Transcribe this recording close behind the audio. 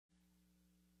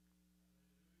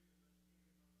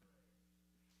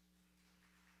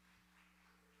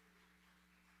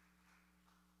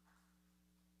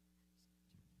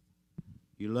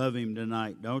You love Him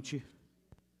tonight, don't you?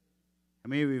 How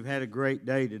many of you have had a great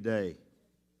day today?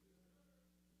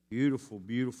 Beautiful,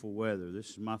 beautiful weather.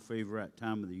 This is my favorite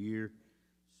time of the year.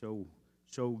 So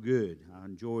good. I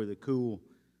enjoy the cool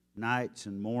nights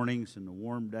and mornings and the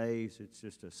warm days. It's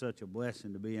just such a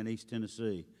blessing to be in East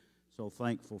Tennessee. So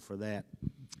thankful for that.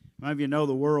 Many of you know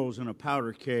the world's in a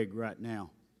powder keg right now.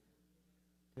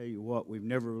 Tell you what, we've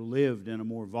never lived in a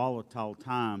more volatile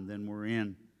time than we're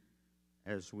in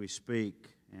as we speak.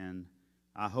 And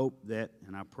I hope that,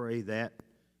 and I pray that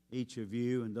each of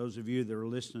you and those of you that are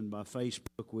listening by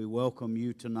Facebook, we welcome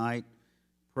you tonight.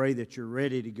 Pray that you're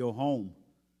ready to go home.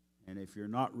 And if you're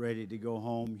not ready to go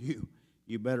home,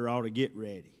 you better ought to get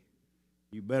ready.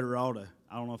 You better ought to,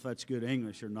 I don't know if that's good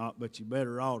English or not, but you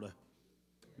better ought to.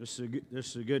 This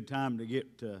is a good time to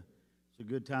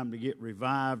get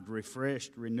revived,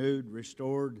 refreshed, renewed,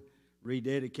 restored,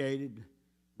 rededicated,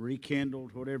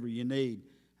 rekindled, whatever you need.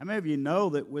 How many of you know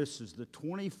that this is the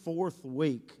 24th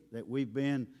week that we've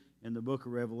been in the book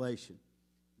of Revelation?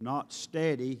 Not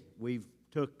steady. We've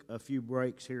took a few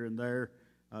breaks here and there,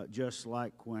 just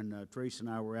like when Teresa and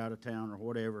I were out of town or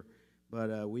whatever.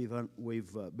 But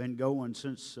we've been going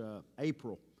since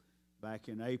April, back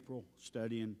in April,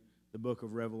 studying the book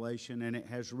of Revelation, and it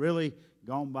has really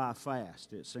gone by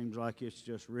fast. It seems like it's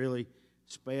just really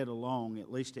sped along.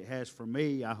 At least it has for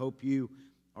me. I hope you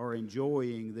are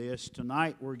enjoying this.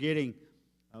 Tonight we're getting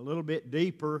a little bit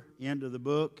deeper into the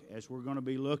book as we're going to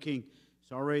be looking.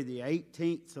 It's already the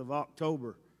 18th of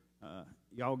October.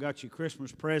 Y'all got your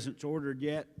Christmas presents ordered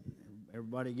yet?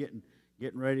 Everybody getting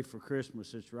ready for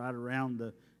Christmas. It's right around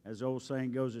as the old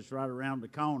saying goes, it's right around the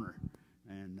corner.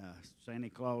 And Santa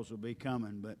Claus will be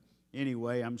coming. But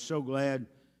anyway, I'm so glad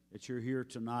that you're here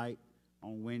tonight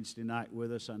on Wednesday night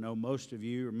with us. I know most of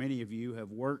you, or many of you,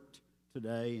 have worked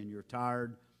today and you're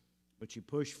tired, but you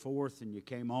pushed forth and you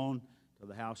came on to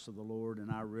the house of the Lord,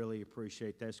 and I really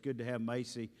appreciate that. It's good to have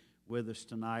Macy with us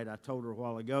tonight. I told her a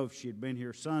while ago if she had been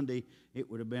here Sunday,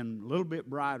 it would have been a little bit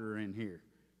brighter in here.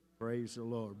 Praise the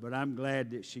Lord. But I'm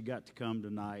glad that she got to come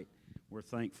tonight. We're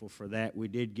thankful for that. We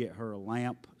did get her a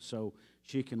lamp so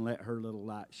she can let her little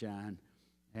light shine.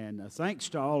 And thanks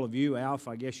to all of you. Alf,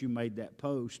 I guess you made that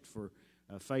post for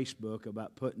Facebook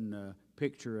about putting a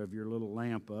picture of your little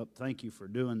lamp up. Thank you for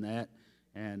doing that.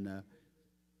 And,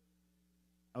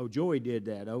 Joey did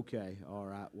that. Okay, all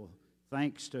right. Well,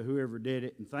 thanks to whoever did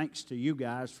it, and thanks to you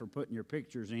guys for putting your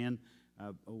pictures in.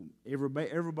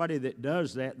 Everybody that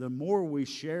does that, the more we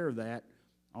share that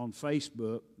on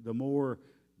Facebook, the more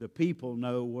the people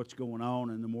know what's going on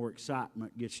and the more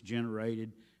excitement gets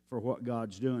generated for what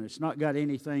God's doing. It's not got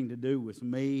anything to do with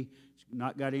me. It's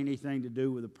not got anything to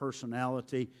do with the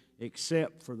personality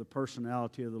except for the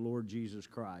personality of the Lord Jesus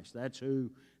Christ. That's who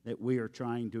that we are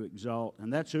trying to exalt,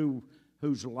 and that's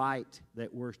whose light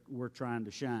that we're trying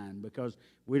to shine, because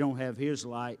we don't have His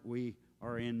light. We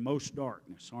are in most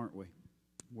darkness, aren't we?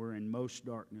 We're in most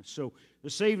darkness. So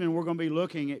this evening we're going to be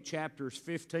looking at chapters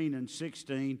 15 and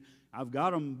 16. I've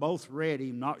got them both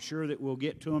ready. I'm not sure that we'll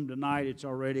get to them tonight. It's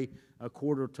already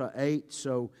 7:45,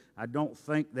 so I don't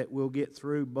think that we'll get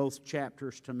through both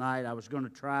chapters tonight. I was going to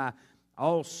try.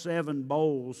 All 7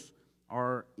 bowls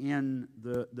are in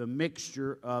the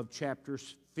mixture of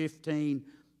chapters 15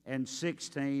 and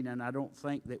 16, and I don't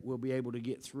think that we'll be able to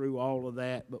get through all of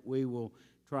that, but we will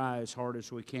try as hard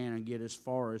as we can and get as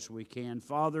far as we can.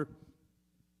 Father,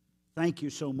 thank you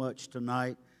so much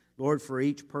tonight, Lord, for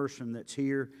each person that's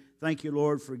here. Thank you,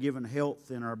 Lord, for giving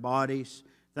health in our bodies.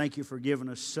 Thank you for giving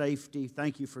us safety.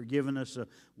 Thank you for giving us a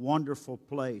wonderful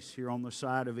place here on the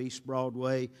side of East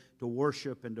Broadway to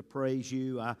worship and to praise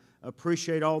you. I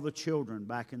appreciate all the children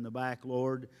back in the back,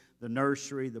 Lord, the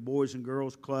nursery, the Boys and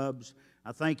Girls Clubs.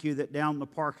 I thank you that down the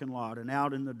parking lot and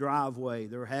out in the driveway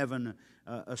they're having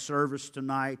a service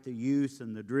tonight, the youth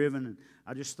and the driven. And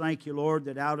I just thank you, Lord,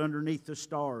 that out underneath the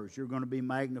stars you're going to be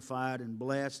magnified and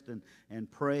blessed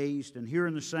and praised. And here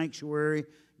in the sanctuary,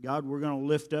 God, we're going to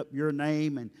lift up your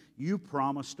name, and you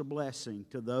promised a blessing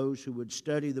to those who would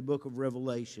study the book of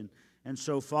Revelation. And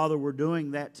so, Father, we're doing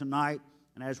that tonight.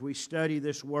 And as we study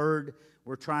this word,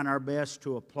 we're trying our best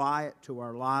to apply it to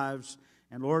our lives.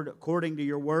 And Lord, according to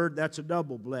your word, that's a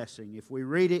double blessing. If we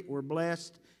read it, we're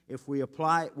blessed. If we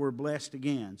apply it, we're blessed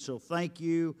again. So thank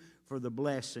you for the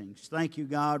blessings. Thank you,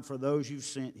 God, for those you've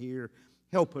sent here.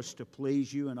 Help us to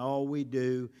please you in all we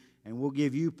do, and we'll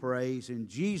give you praise in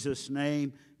Jesus'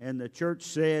 name. And the church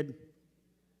said,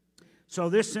 so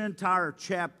this entire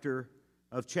chapter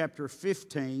of chapter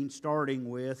 15, starting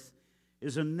with,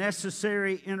 is a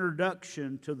necessary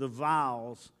introduction to the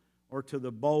vials or to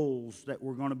the bowls that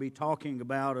we're going to be talking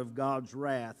about of God's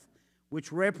wrath,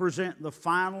 which represent the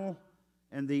final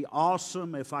and the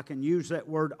awesome, if I can use that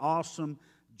word, awesome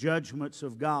judgments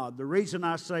of God. The reason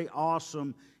I say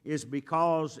awesome is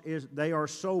because they are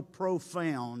so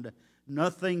profound.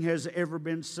 Nothing has ever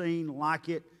been seen like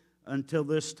it until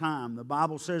this time. The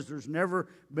Bible says there's never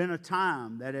been a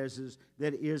time that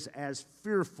is as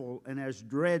fearful and as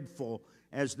dreadful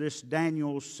as this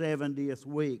Daniel's 70th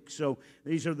week. So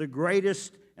these are the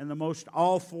greatest and the most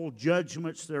awful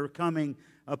judgments that are coming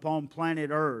upon planet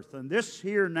Earth. And this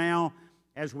here now,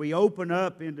 as we open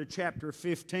up into chapter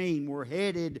 15, we're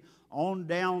headed on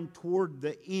down toward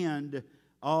the end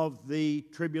of the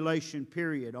tribulation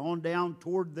period, on down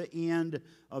toward the end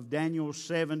of Daniel's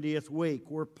 70th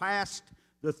week. We're past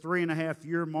the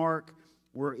 3.5-year mark.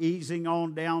 We're easing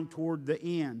on down toward the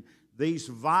end. These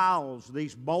vials,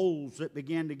 these bowls that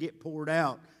begin to get poured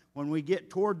out, when we get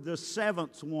toward the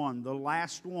 7th one, the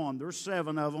last one, there's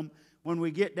 7 of them. When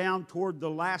we get down toward the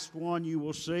last one, you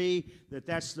will see that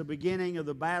that's the beginning of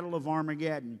the Battle of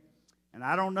Armageddon. And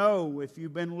I don't know if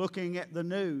you've been looking at the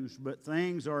news, but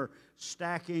things are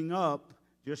stacking up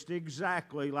just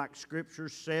exactly like Scripture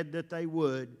said that they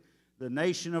would. The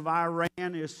nation of Iran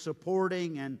is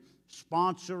supporting and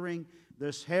sponsoring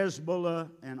this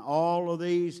Hezbollah and all of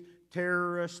these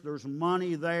terrorists. There's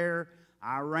money there.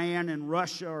 Iran and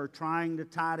Russia are trying to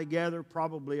tie together,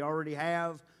 probably already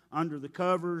have under the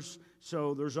covers.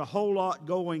 So there's a whole lot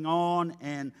going on,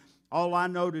 and all I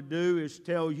know to do is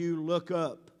tell you, look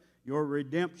up. Your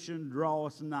redemption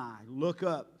draweth nigh. Look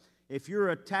up. If you're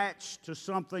attached to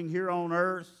something here on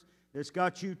earth that's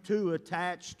got you too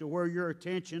attached to where your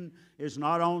attention is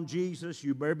not on Jesus,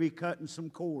 you better be cutting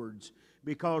some cords,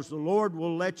 because the Lord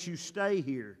will let you stay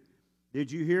here.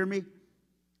 Did you hear me?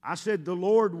 I said the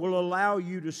Lord will allow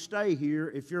you to stay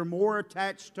here if you're more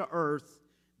attached to earth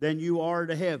than you are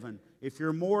to heaven. If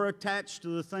you're more attached to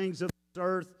the things of this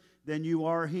earth than you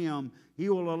are Him, He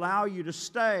will allow you to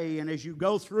stay. And as you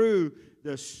go through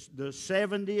the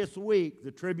 70th week,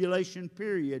 the tribulation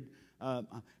period,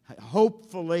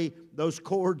 hopefully those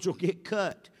cords will get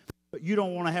cut. But you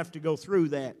don't want to have to go through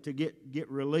that to get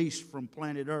released from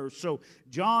planet Earth. So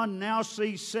John now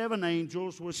sees 7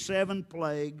 angels with 7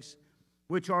 plagues,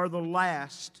 which are the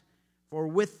last, for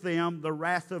with them the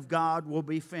wrath of God will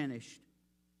be finished.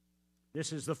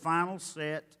 This is the final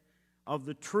set of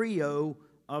the trio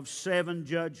of 7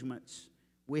 judgments.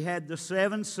 We had the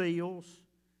 7 seals,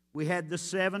 we had the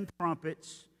 7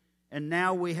 trumpets, and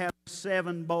now we have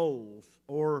 7 bowls,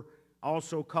 or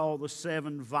also called the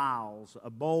 7 vials. A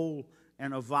bowl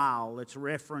and a vial. It's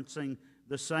referencing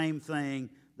the same thing,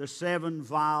 the 7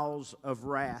 vials of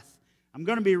wrath. I'm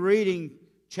going to be reading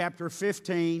chapter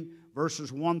 15,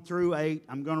 verses 1 through 8.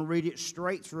 I'm going to read it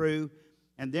straight through,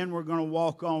 and then we're going to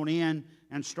walk on in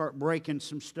and start breaking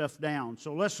some stuff down.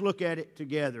 So let's look at it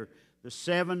together. The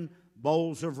 7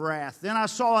 bowls of wrath. Then I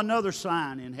saw another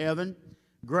sign in heaven,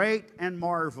 great and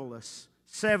marvelous,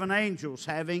 7 angels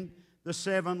having the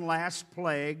 7 last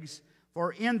plagues,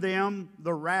 for in them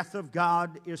the wrath of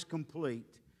God is complete.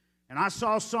 And I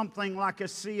saw something like a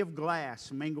sea of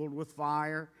glass mingled with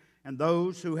fire, and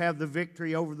those who have the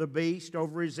victory over the beast,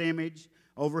 over his image,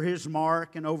 over his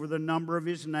mark, and over the number of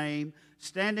his name,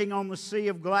 standing on the sea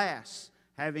of glass,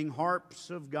 having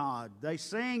harps of God. They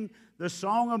sing the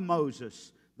song of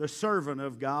Moses, the servant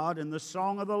of God, and the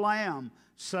song of the Lamb,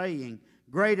 saying,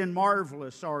 Great and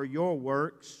marvelous are your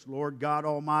works, Lord God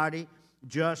Almighty.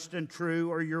 Just and true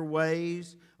are your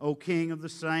ways, O King of the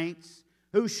saints.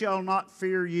 Who shall not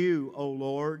fear you, O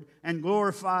Lord, and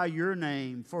glorify your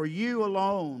name? For you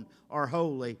alone are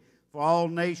holy. For all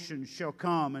nations shall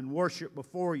come and worship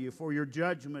before you, for your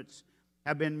judgments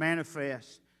have been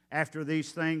manifest. After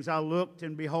these things I looked,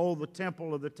 and behold, the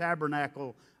temple of the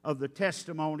tabernacle of the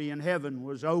testimony in heaven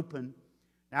was open.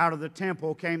 Out of the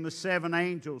temple came the 7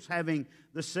 angels, having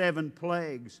the 7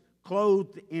 plagues,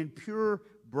 clothed in pure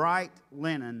bright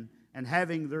linen, and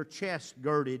having their chests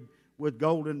girded with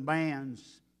golden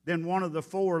bands. Then one of the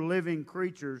 4 living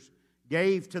creatures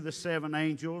gave to the 7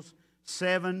 angels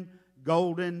 7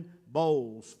 golden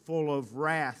bowls full of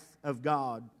wrath of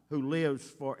God, who lives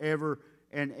forever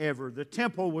and ever. The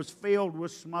temple was filled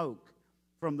with smoke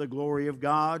from the glory of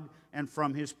God and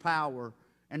from His power.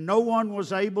 And no one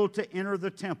was able to enter the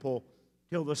temple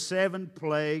till the 7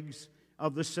 plagues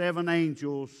of the 7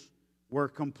 angels were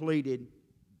completed.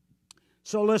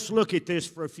 So let's look at this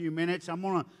for a few minutes. I'm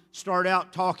going to start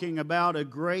out talking about a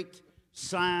great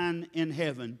sign in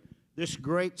heaven. This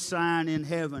great sign in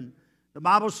heaven. The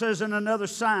Bible says, and another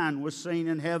sign was seen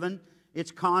in heaven,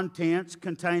 its contents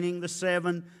containing the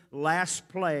 7 last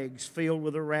plagues filled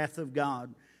with the wrath of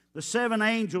God. The 7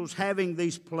 angels having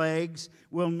these plagues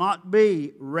will not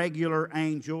be regular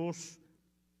angels.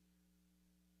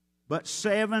 but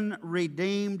 7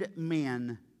 redeemed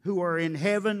men who are in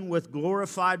heaven with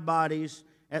glorified bodies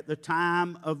at the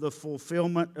time of the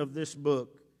fulfillment of this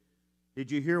book. Did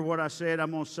you hear what I said?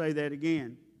 I'm going to say that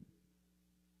again.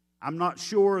 I'm not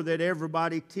sure that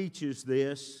everybody teaches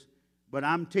this, but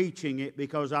I'm teaching it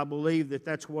because I believe that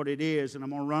that's what it is, and I'm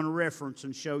going to run a reference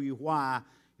and show you why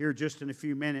here just in a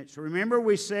few minutes. Remember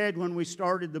we said when we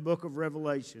started the book of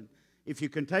Revelation, if you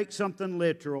can take something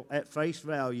literal at face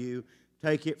value,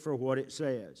 take it for what it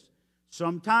says.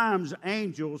 Sometimes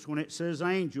angels, when it says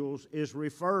angels, is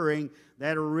referring,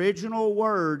 that original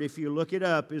word, if you look it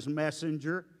up, is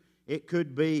messenger. It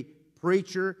could be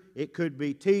preacher, it could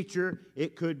be teacher,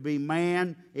 it could be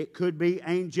man, it could be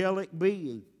angelic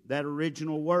being, that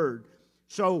original word.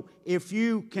 So if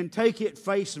you can take it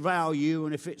face value,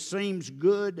 and if it seems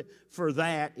good for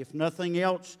that, if nothing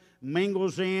else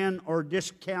mingles in or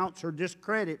discounts or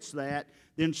discredits that,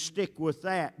 then stick with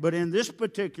that. But in this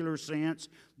particular sense,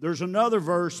 there's another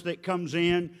verse that comes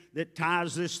in that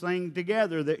ties this thing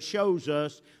together, that shows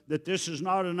us that this is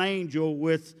not an angel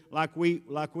with, like we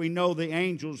know the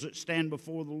angels that stand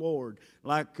before the Lord,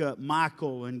 like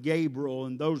Michael and Gabriel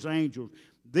and those angels.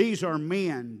 These are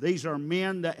men. These are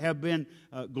men that have been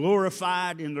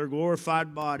glorified in their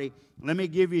glorified body. Let me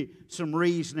give you some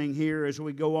reasoning here as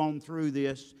we go on through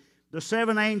this. The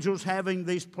 7 angels having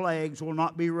these plagues will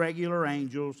not be regular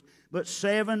angels, but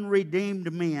 7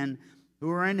 redeemed men who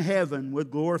are in heaven with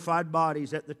glorified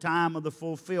bodies at the time of the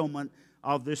fulfillment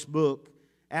of this book.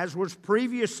 As was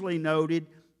previously noted,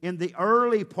 in the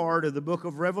early part of the book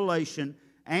of Revelation,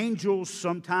 angels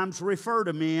sometimes refer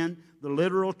to men. The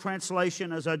literal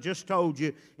translation, as I just told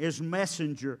you, is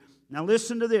messenger. Now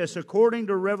listen to this. According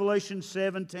to Revelation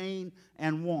 17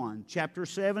 and 1, chapter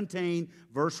 17,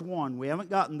 verse 1. We haven't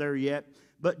gotten there yet.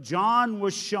 But John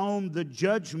was shown the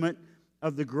judgment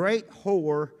of the great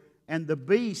whore and the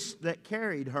beast that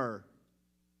carried her.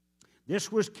 This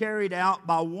was carried out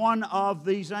by one of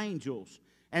these angels.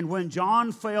 And when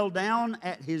John fell down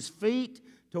at his feet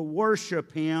to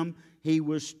worship him, he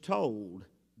was told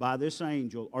by this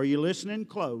angel, are you listening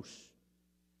close?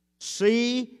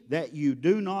 See that you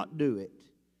do not do it,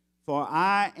 for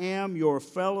I am your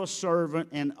fellow servant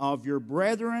and of your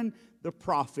brethren the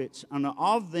prophets, and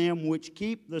of them which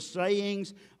keep the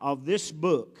sayings of this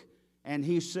book. And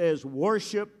he says,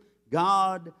 worship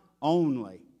God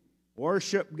only.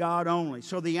 Worship God only.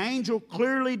 So the angel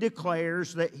clearly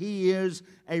declares that he is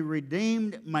a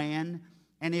redeemed man.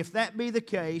 And if that be the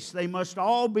case, they must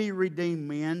all be redeemed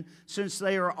men, since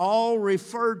they are all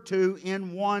referred to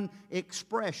in one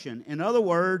expression. In other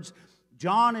words,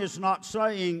 John is not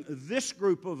saying this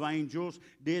group of angels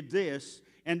did this,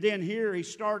 and then here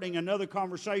he's starting another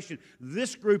conversation.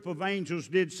 This group of angels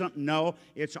did something. No,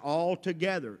 it's all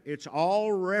together. It's all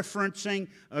referencing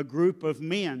a group of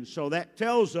men. So that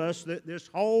tells us that this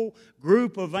whole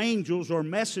group of angels or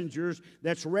messengers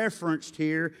that's referenced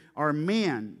here are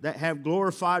men that have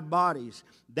glorified bodies.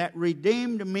 That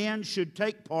redeemed men should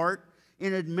take part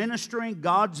in administering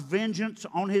God's vengeance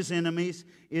on His enemies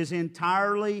is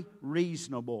entirely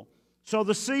reasonable. So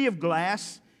the sea of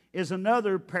glass is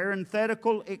another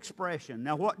parenthetical expression.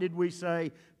 Now, what did we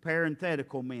say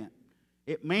parenthetical meant?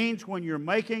 It means when you're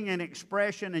making an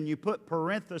expression and you put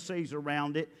parentheses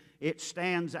around it, it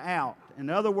stands out. In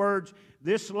other words,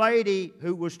 this lady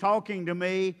who was talking to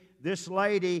me, this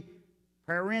lady,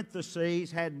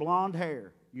 parentheses, had blonde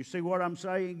hair. You see what I'm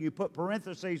saying? You put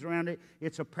parentheses around it,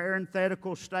 it's a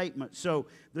parenthetical statement. So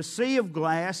the sea of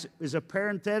glass is a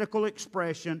parenthetical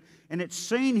expression, and it's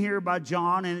seen here by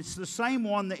John, and it's the same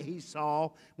one that he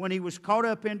saw when he was caught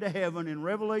up into heaven in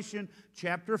Revelation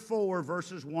chapter 4,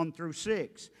 verses 1 through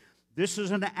 6. This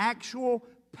is an actual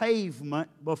pavement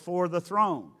before the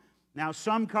throne. Now,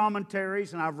 some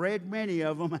commentaries, and I've read many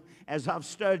of them as I've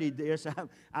studied this.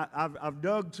 I've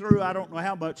dug through I don't know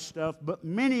how much stuff, but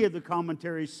many of the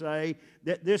commentaries say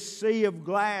that this sea of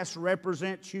glass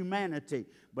represents humanity.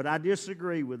 But I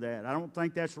disagree with that. I don't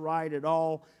think that's right at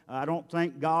all. I don't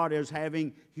think God is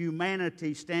having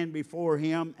humanity stand before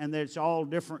Him and that it's all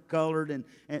different colored. And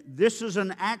this is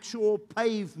an actual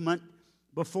pavement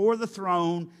before the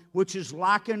throne, which is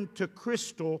likened to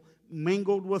crystal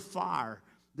mingled with fire.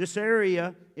 This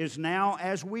area is now,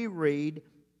 as we read,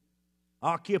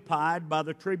 occupied by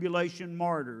the tribulation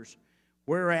martyrs,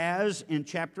 whereas in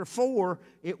chapter 4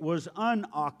 it was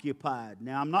unoccupied.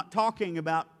 Now, I'm not talking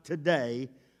about today.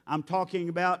 I'm talking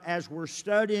about as we're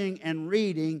studying and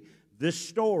reading this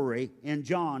story in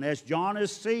John, as John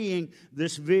is seeing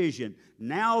this vision.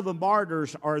 Now the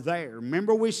martyrs are there.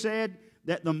 Remember we said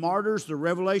that the martyrs, the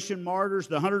Revelation martyrs,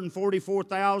 the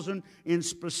 144,000 in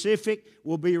specific,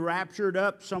 will be raptured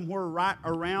up somewhere right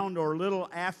around or a little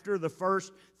after the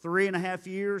first 3.5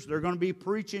 years. They're going to be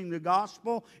preaching the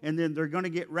gospel, and then they're going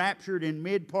to get raptured in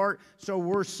mid-part. So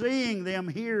we're seeing them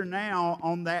here now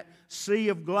on that sea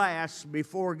of glass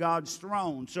before God's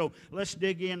throne. So let's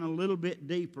dig in a little bit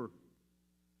deeper.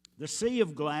 The sea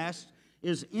of glass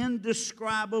is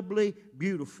indescribably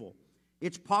beautiful.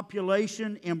 Its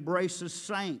population embraces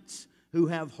saints who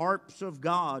have harps of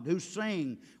God, who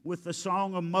sing with the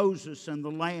song of Moses and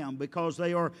the Lamb because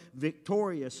they are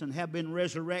victorious and have been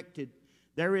resurrected.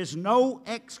 There is no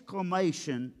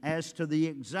exclamation as to the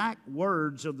exact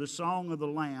words of the Song of the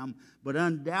Lamb, but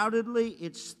undoubtedly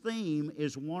its theme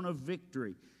is one of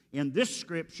victory. In this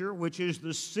scripture, which is the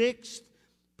 6th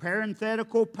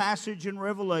parenthetical passage in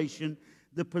Revelation,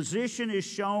 the position is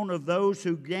shown of those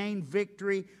who gain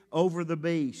victory over the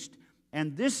beast.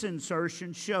 And this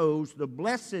insertion shows the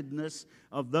blessedness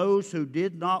of those who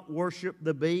did not worship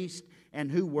the beast and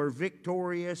who were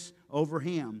victorious over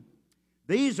him.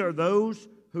 These are those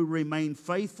who remain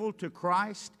faithful to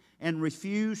Christ and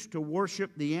refuse to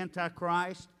worship the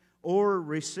Antichrist or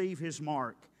receive his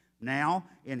mark. Now,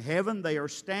 in heaven, they are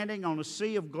standing on a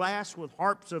sea of glass with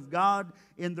harps of God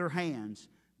in their hands.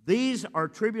 These are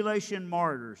tribulation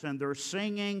martyrs, and they're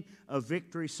singing a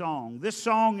victory song. This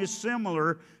song is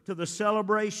similar to the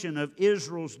celebration of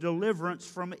Israel's deliverance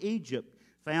from Egypt,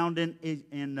 found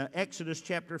in Exodus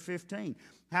chapter 15.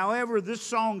 However, this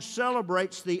song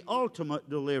celebrates the ultimate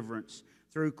deliverance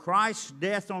through Christ's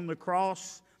death on the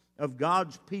cross of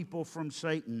God's people from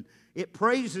Satan. It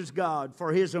praises God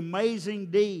for His amazing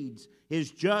deeds,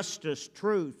 His justice,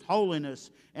 truth,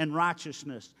 holiness, and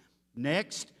righteousness.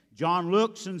 Next, John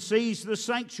looks and sees the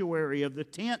sanctuary of the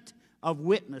tent of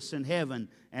witness in heaven,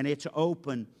 and it's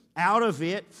open. Out of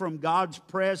it, from God's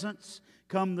presence,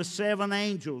 come the 7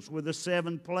 angels with the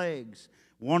 7 plagues.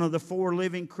 One of the 4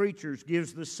 living creatures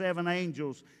gives the 7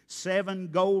 angels 7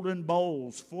 golden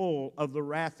bowls full of the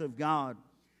wrath of God.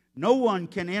 No one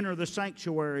can enter the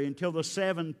sanctuary until the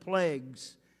 7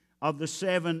 plagues of the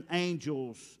 7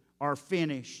 angels are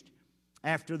finished.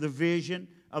 After the vision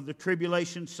of the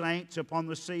tribulation saints upon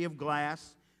the sea of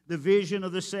glass, the vision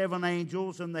of the 7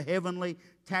 angels and the heavenly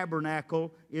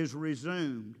tabernacle is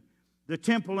resumed. The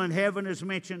temple in heaven is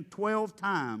mentioned 12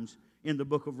 times in the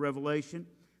book of Revelation.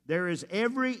 There is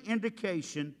every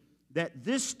indication that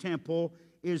this temple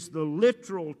is the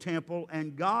literal temple,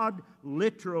 and God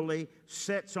literally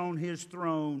sits on His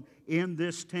throne in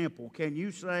this temple. Can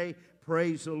you say,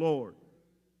 praise the Lord?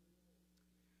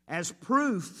 As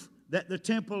proof that the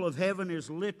temple of heaven is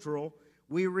literal,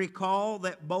 we recall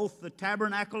that both the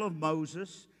tabernacle of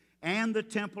Moses and the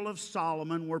temple of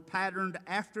Solomon were patterned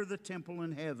after the temple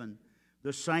in heaven.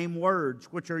 The same words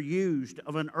which are used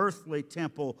of an earthly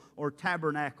temple or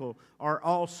tabernacle are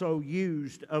also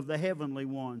used of the heavenly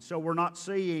one. So we're not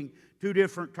seeing 2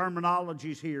 different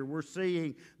terminologies here. We're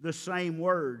seeing the same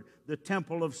word, the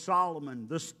temple of Solomon,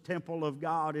 the temple of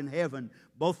God in heaven.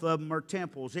 Both of them are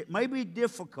temples. It may be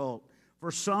difficult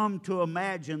for some to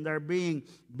imagine there being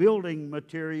building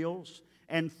materials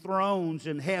and thrones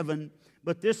in heaven,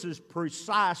 but this is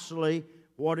precisely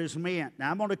what is meant. Now,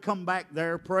 I'm going to come back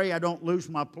there, pray I don't lose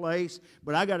my place,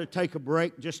 but I got to take a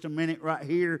break just a minute right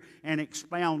here and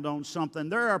expound on something.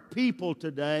 There are people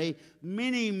today,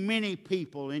 many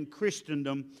people in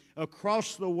Christendom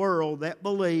across the world that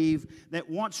believe that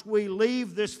once we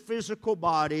leave this physical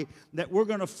body, that we're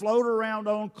going to float around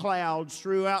on clouds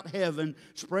throughout heaven,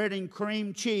 spreading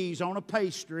cream cheese on a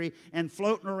pastry and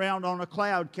floating around on a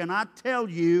cloud. Can I tell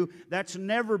you, that's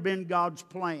never been God's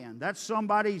plan. That's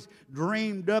somebody's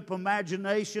dreamed up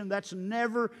imagination. That's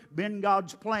never been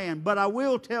God's plan. But I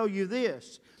will tell you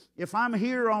this. If I'm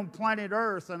here on planet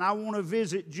Earth and I want to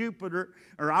visit Jupiter,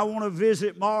 or I want to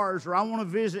visit Mars, or I want to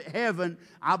visit heaven,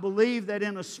 I believe that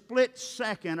in a split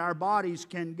second our bodies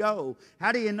can go.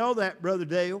 How do you know that, Brother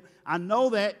Dale? I know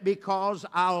that because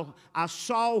I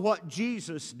saw what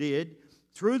Jesus did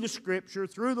through the Scripture,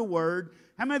 through the Word.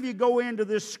 How many of you go into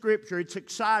this Scripture? It's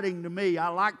exciting to me. I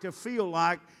like to feel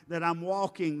like that I'm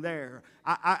walking there.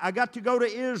 I got to go to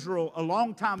Israel a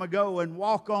long time ago and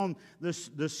walk on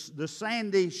the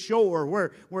sandy shore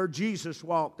where Jesus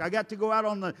walked. I got to go out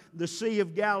on the Sea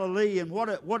of Galilee, and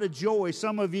what a joy.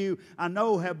 Some of you I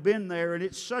know have been there, and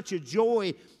it's such a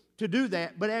joy to do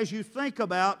that. But as you think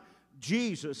about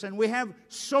Jesus, and we have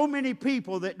so many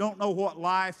people that don't know what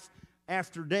life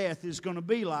after death is going to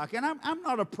be like. And I'm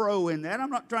not a pro in that. I'm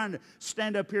not trying to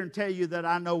stand up here and tell you that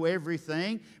I know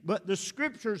everything. But the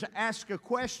Scriptures ask a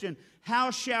question,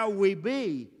 how shall we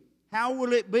be? How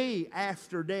will it be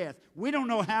after death? We don't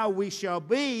know how we shall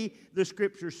be, the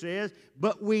Scripture says,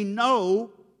 but we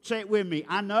know, say it with me,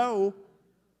 I know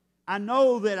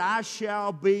that I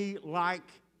shall be like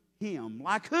Him.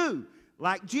 Like who?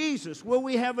 Like Jesus. Well,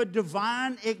 we have a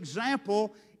divine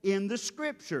example in the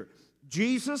Scripture.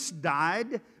 Jesus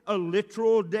died a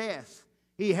literal death.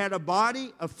 He had a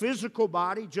body, a physical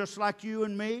body, just like you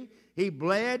and me. He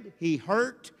bled, he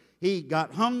hurt, he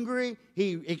got hungry,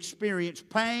 he experienced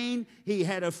pain, he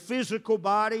had a physical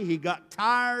body, he got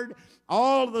tired.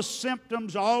 All the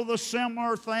symptoms, all the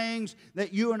similar things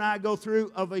that you and I go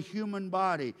through of a human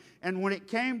body. And when it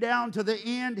came down to the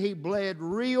end, he bled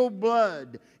real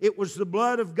blood. It was the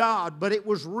blood of God, but it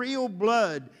was real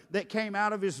blood that came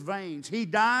out of his veins. He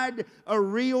died a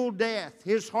real death.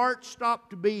 His heart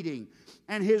stopped beating,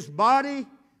 and his body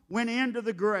went into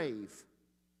the grave.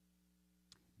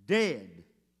 Dead.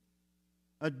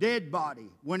 A dead body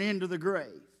went into the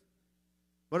grave.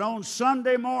 But on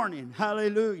Sunday morning,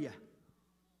 hallelujah,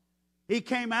 he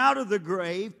came out of the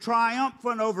grave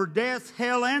triumphant over death,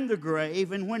 hell, and the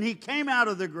grave. And when he came out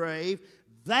of the grave,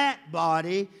 that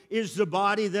body is the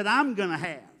body that I'm going to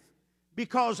have.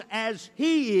 Because as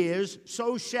he is,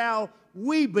 so shall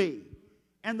we be.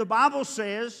 And the Bible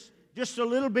says, just a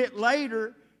little bit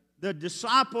later, the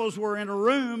disciples were in a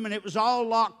room and it was all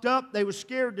locked up. They were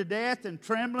scared to death and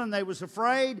trembling. They was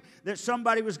afraid that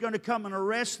somebody was going to come and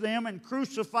arrest them and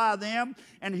crucify them.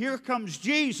 And here comes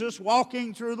Jesus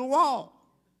walking through the wall.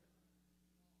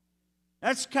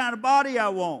 That's the kind of body I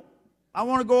want. I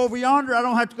want to go over yonder. I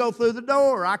don't have to go through the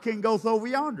door. I can go over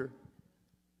yonder.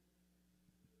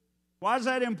 Why is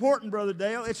that important, Brother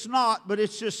Dale? It's not, but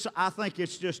it's just, I think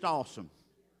it's just awesome.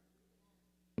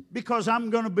 Because I'm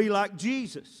going to be like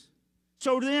Jesus.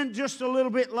 So then, just a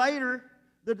little bit later,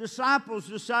 the disciples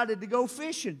decided to go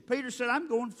fishing. Peter said, I'm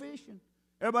going fishing.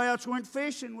 Everybody else went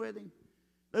fishing with him.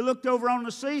 They looked over on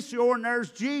the seashore, and there's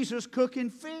Jesus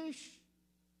cooking fish.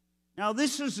 Now,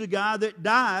 this is the guy that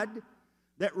died,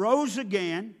 that rose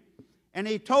again, and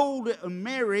he told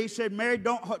Mary, he said, Mary,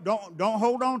 don't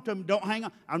hold on to him, don't hang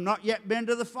on. I've not yet been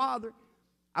to the Father.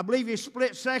 I believe he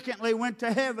split secondly, went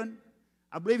to heaven.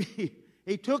 I believe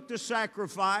he took the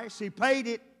sacrifice, he paid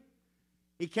it,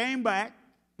 he came back.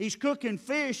 He's cooking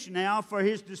fish now for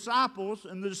his disciples,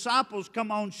 and the disciples come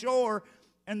on shore,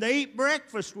 and they eat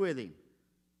breakfast with him.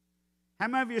 How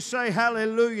many of you say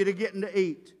hallelujah to getting to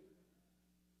eat?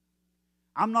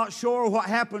 I'm not sure what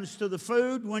happens to the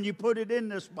food when you put it in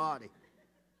this body.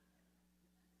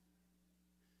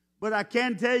 But I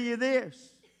can tell you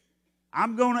this.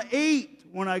 I'm going to eat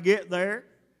when I get there.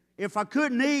 If I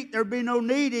couldn't eat, there'd be no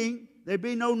needing. There'd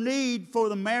be no need for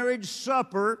the marriage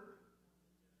supper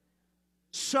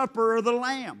of the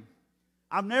Lamb.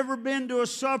 I've never been to a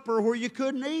supper where you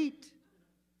couldn't eat.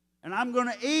 And I'm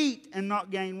going to eat and not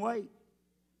gain weight.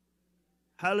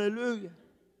 Hallelujah.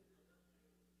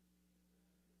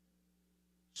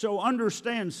 So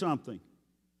understand something.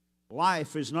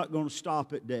 Life is not going to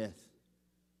stop at death.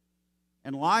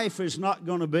 And life is not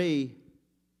going to be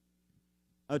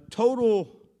a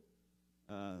total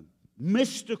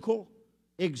mystical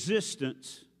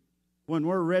existence when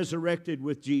we're resurrected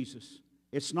with Jesus.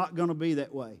 It's not going to be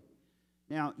that way.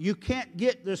 Now, you can't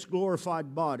get this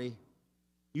glorified body.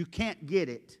 You can't get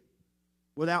it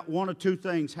without one of two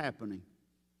things happening.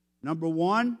 Number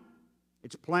one,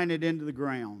 it's planted into the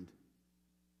ground.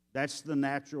 That's the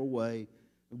natural way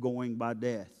of going by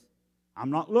death. I'm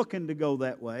not looking to go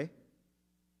that way.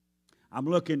 I'm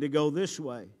looking to go this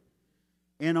way.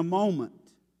 In a moment,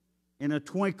 in a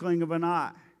twinkling of an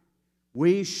eye,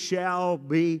 we shall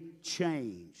be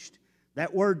changed.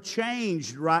 That word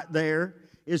changed right there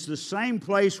is the same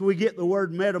place we get the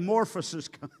word metamorphosis.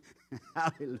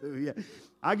 Hallelujah.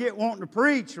 I get wanting to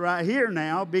preach right here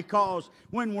now because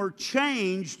when we're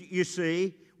changed, you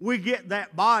see, we get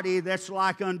that body that's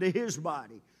like unto his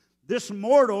body. This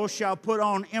mortal shall put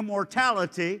on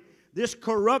immortality. This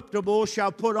corruptible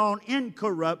shall put on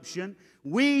incorruption.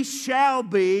 We shall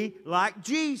be like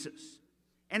Jesus.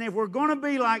 And if we're going to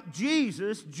be like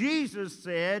Jesus, Jesus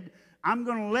said, I'm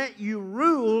going to let you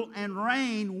rule and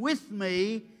reign with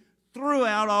me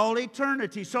throughout all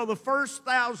eternity. So the first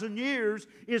 1,000 years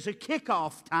is a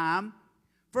kickoff time.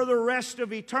 For the rest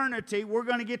of eternity, we're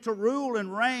going to get to rule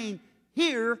and reign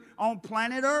here on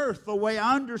planet Earth, the way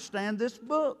I understand this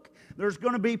book. There's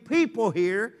going to be people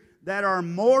here that are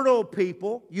mortal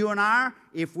people. You and I,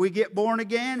 if we get born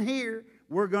again here,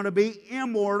 we're going to be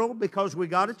immortal because we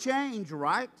got to change,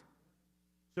 right?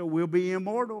 So we'll be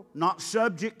immortal, not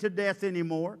subject to death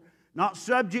anymore, not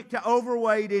subject to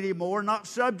overweight anymore, not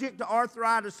subject to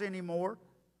arthritis anymore.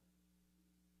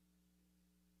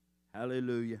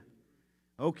 Hallelujah.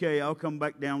 Okay, I'll come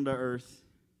back down to earth.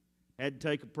 Had to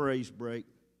take a praise break.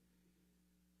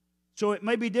 So it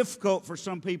may be difficult for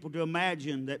some people to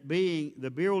imagine that being the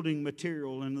building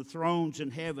material and the thrones in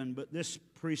heaven, but this is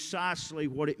precisely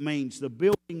what it means. The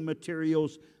building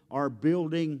materials are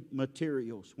building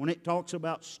materials. When it talks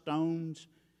about stones,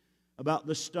 about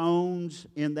the stones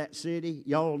in that city,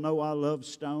 y'all know I love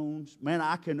stones. Man,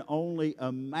 I can only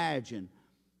imagine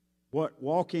what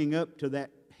walking up to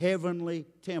that heavenly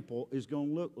temple is going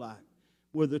to look like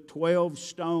with the 12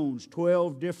 stones,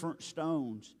 12 different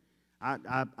stones.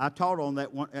 I taught on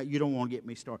that one. You don't want to get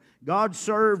me started. God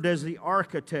served as the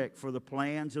architect for the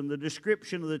plans and the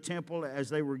description of the temple as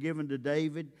they were given to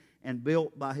David and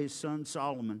built by his son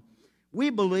Solomon. We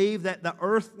believe that the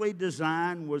earthly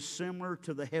design was similar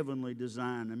to the heavenly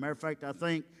design. As a matter of fact, I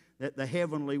think that the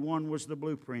heavenly one was the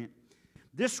blueprint.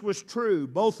 This was true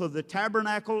both of the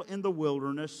tabernacle in the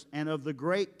wilderness and of the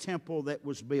great temple that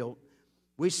was built.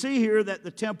 We see here that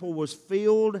the temple was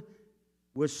filled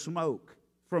with smoke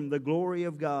from the glory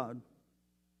of God.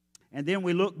 And then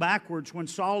we look backwards when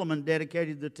Solomon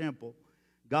dedicated the temple.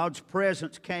 God's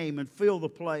presence came and filled the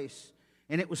place,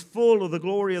 and it was full of the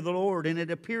glory of the Lord, and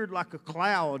it appeared like a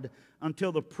cloud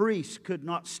until the priests could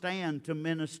not stand to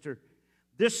minister.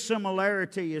 This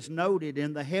similarity is noted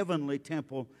in the heavenly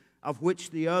temple, of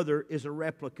which the other is a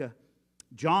replica.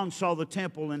 John saw the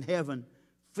temple in heaven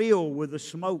filled with the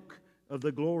smoke of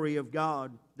the glory of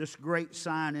God, this great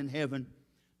sign in heaven.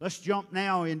 Let's jump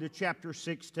now into chapter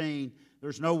 16.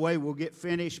 There's no way we'll get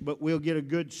finished, but we'll get a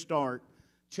good start.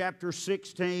 Chapter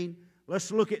 16,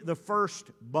 let's look at the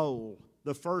first bowl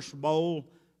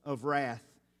of wrath.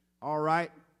 All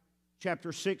right,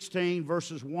 chapter 16,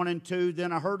 verses 1 and 2.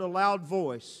 Then I heard a loud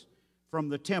voice from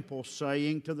the temple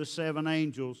saying to the 7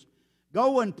 angels,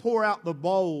 "Go and pour out the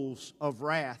bowls of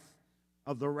wrath,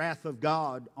 of the wrath of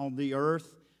God on the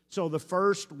earth." So the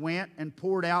first went and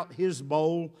poured out his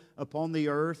bowl upon the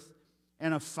earth,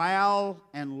 and a foul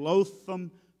and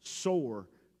loathsome sore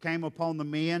came upon the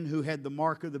men who had the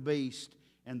mark of the beast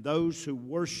and those who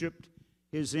worshipped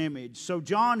his image. So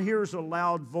John hears a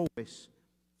loud voice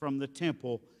from the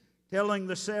temple telling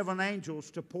the 7 angels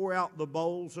to pour out the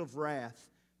bowls of wrath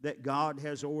that God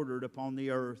has ordered upon the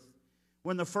earth.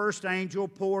 When the first angel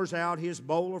pours out his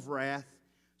bowl of wrath,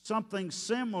 something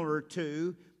similar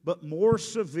to but more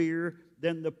severe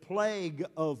than the plague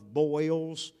of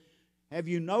boils. Have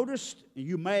you noticed,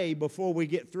 you may before we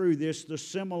get through this, the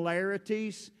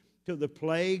similarities to the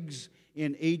plagues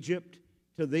in Egypt,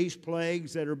 to these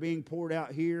plagues that are being poured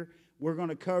out here? We're going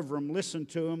to cover them. Listen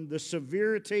to them. The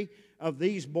severity of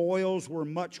these boils were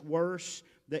much worse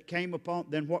than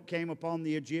what came upon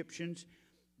the Egyptians.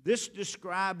 This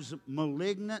describes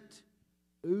malignant,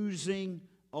 oozing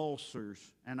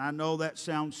ulcers. And I know that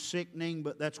sounds sickening,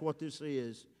 but that's what this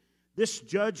is. This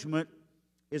judgment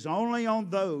is only on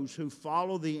those who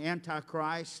follow the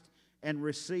Antichrist and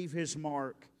receive his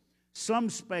mark. Some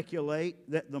speculate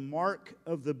that the mark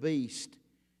of the beast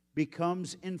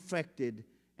becomes infected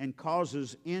and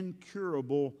causes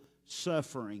incurable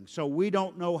suffering. So we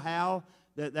don't know how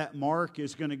that mark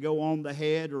is going to go on the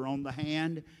head or on the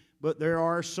hand. But there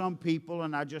are some people,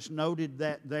 and I just noted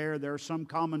that there are some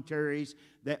commentaries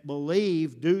that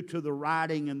believe, due to the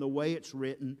writing and the way it's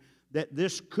written, that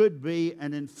this could be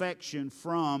an infection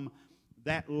from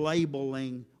that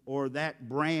labeling or that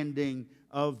branding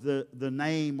of the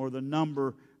name or the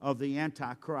number of the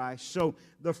Antichrist. So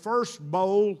the first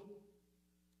bowl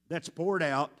that's poured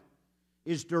out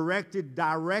is directed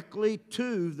directly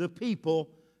to the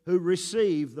people who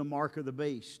receive the mark of the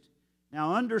beast.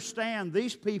 Now understand,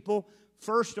 these people,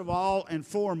 first of all and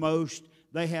foremost,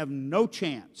 they have no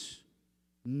chance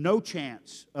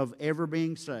of ever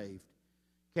being saved.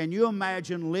 Can you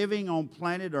imagine living on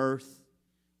planet Earth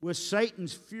with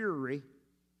Satan's fury?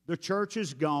 The church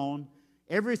is gone.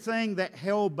 Everything that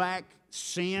held back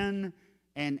sin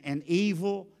and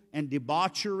evil and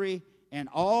debauchery and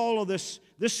all of this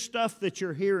stuff that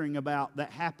you're hearing about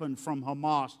that happened from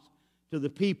Hamas to the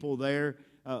people there,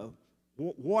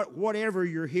 whatever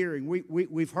you're hearing.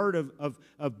 We've heard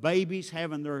of babies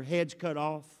having their heads cut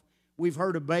off. We've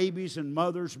heard of babies and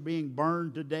mothers being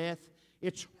burned to death.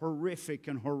 It's horrific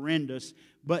and horrendous.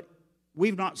 But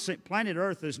we've not seen, planet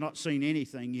Earth has not seen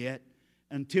anything yet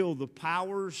until the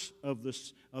powers of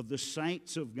the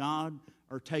saints of God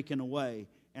are taken away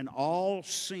and all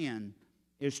sin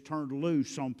is turned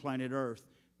loose on planet Earth.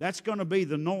 That's going to be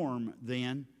the norm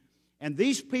then. And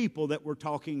these people that we're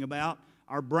talking about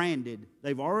are branded.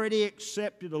 They've already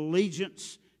accepted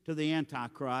allegiance to the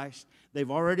Antichrist. They've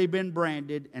already been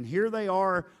branded, and here they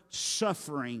are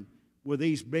suffering with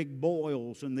these big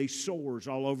boils and these sores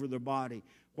all over their body.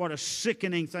 What a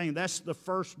sickening thing. That's the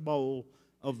first bowl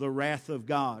of the wrath of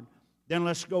God. Then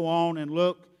let's go on and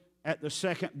look at the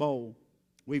second bowl.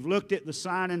 We've looked at the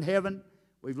sign in heaven.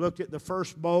 We've looked at the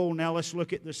first bowl. Now let's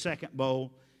look at the second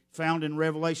bowl, found in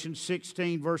Revelation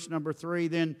 16, verse number 3.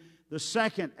 Then the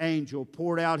second angel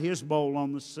poured out his bowl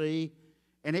on the sea,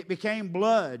 and it became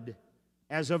blood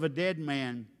as of a dead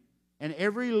man, and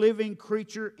every living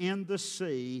creature in the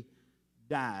sea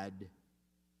died.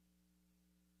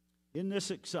 Isn't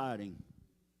this exciting?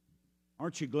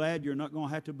 Aren't you glad you're not going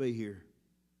to have to be here?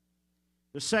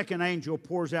 The second angel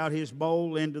pours out his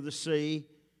bowl into the sea,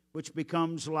 which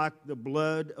becomes like the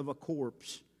blood of a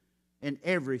corpse, and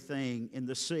everything in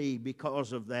the sea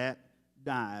because of that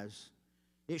dies.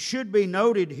 It should be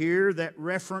noted here that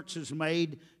reference is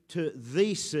made to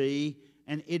the sea,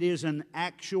 and it is an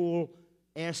actual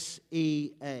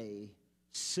S-E-A,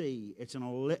 sea.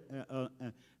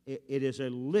 It is a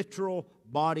literal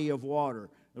body of water.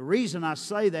 The reason I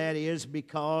say that is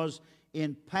because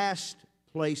in past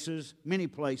places, many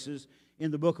places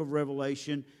in the book of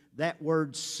Revelation, that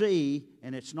word sea,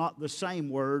 and it's not the same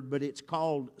word, but it's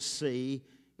called sea,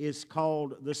 is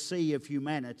called the sea of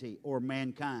humanity or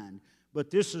mankind. But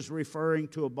this is referring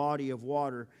to a body of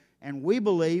water. And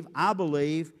I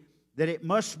believe, that it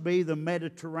must be the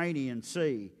Mediterranean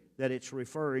Sea that it's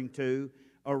referring to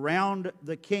around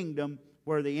the kingdom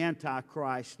where the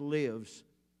Antichrist lives.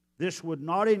 This would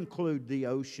not include the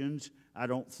oceans, I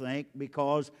don't think,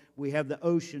 because we have the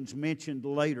oceans mentioned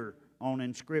later on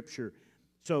in Scripture.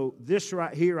 So this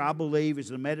right here, I believe, is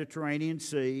the Mediterranean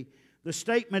Sea. The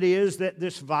statement is that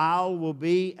this vial will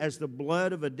be as the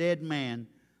blood of a dead man.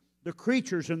 The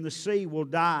creatures in the sea will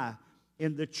die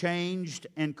in the changed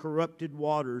and corrupted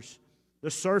waters.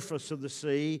 The surface of the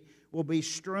sea will be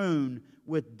strewn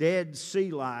with dead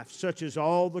sea life, such as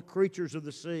all the creatures of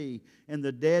the sea and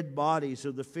the dead bodies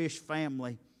of the fish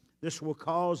family. This will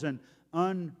cause an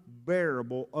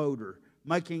unbearable odor,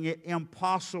 making it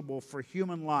impossible for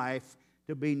human life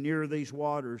to be near these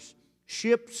waters.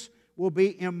 Ships will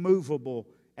be immovable,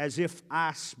 as if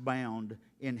ice-bound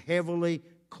in heavily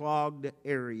clogged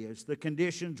areas. The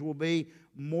conditions will be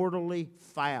mortally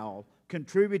foul,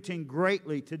 contributing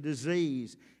greatly to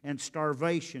disease and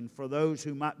starvation for those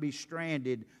who might be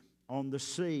stranded on the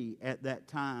sea at that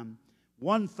time.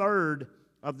 1/3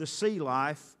 of the sea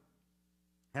life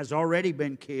has already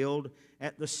been killed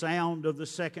at the sound of the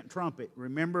second trumpet.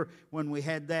 Remember when we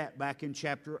had that back in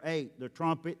chapter 8.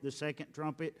 The second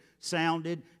trumpet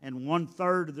sounded, and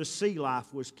 1/3 of the sea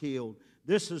life was killed.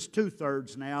 This is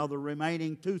 2/3 now. The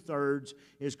remaining 2/3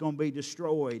 is going to be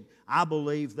destroyed, I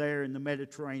believe, there in the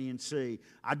Mediterranean Sea.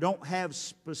 I don't have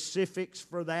specifics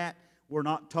for that. We're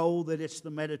not told that it's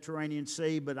the Mediterranean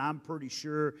Sea, but I'm pretty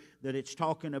sure that it's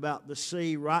talking about the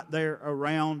sea right there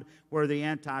around where the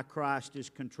Antichrist is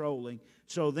controlling.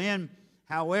 So then,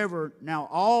 however, now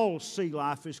all sea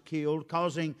life is killed,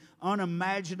 causing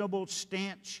unimaginable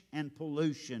stench and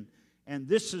pollution. And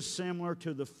this is similar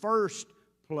to the first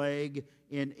plague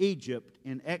in Egypt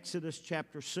in Exodus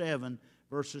chapter 7,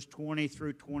 verses 20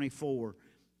 through 24.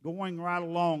 Going right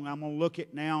along, I'm going to look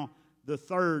at now the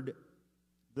third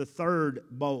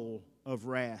bowl of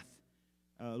wrath.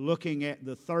 Looking at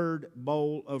the third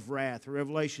bowl of wrath.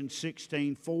 Revelation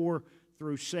 16, 4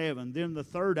 through 7. Then the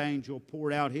third angel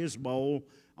poured out his bowl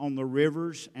on the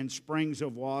rivers and springs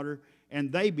of water,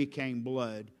 and they became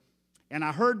blood. And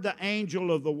I heard the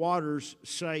angel of the waters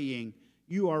saying,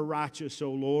 "You are righteous,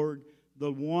 O Lord,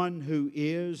 the one who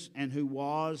is and who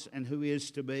was and who is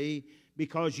to be,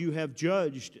 because you have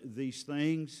judged these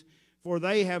things. For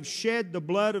they have shed the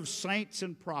blood of saints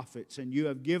and prophets, and you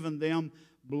have given them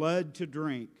blood to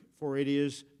drink, for it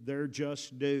is their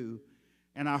just due."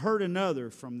 And I heard another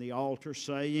from the altar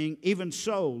saying, "Even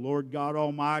so, Lord God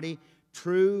Almighty,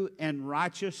 true and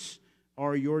righteous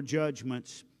are your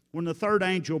judgments." When the third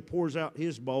angel pours out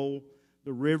his bowl,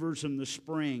 the rivers and the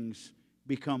springs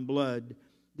become blood.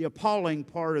 The appalling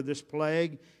part of this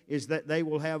plague is that they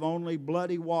will have only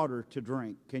bloody water to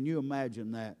drink. Can you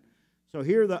imagine that? So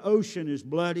here the ocean is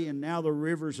bloody, and now the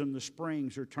rivers and the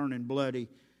springs are turning bloody.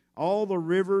 All the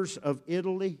rivers of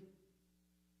Italy,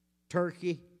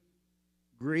 Turkey,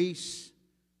 Greece,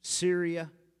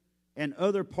 Syria, and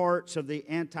other parts of the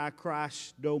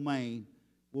Antichrist domain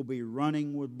will be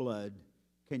running with blood.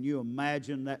 Can you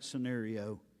imagine that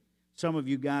scenario? Some of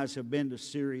you guys have been to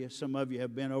Syria. Some of you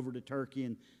have been over to Turkey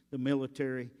and the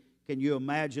military. Can you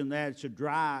imagine that? It's a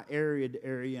dry, arid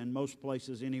area in most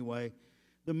places anyway.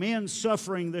 The men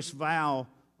suffering this vow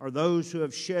are those who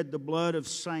have shed the blood of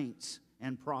saints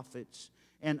and prophets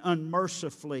and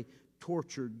unmercifully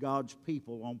tortured God's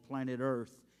people on planet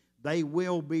Earth. They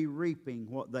will be reaping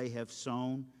what they have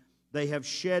sown. They have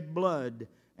shed blood,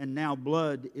 and now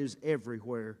blood is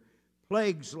everywhere.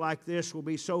 Plagues like this will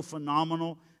be so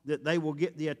phenomenal that they will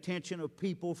get the attention of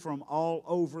people from all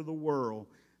over the world.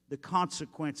 The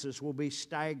consequences will be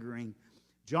staggering.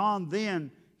 John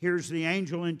then here's the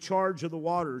angel in charge of the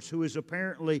waters, who is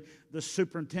apparently the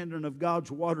superintendent of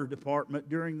God's water department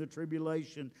during the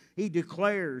tribulation. He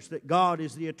declares that God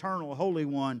is the eternal Holy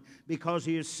One because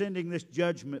He is sending this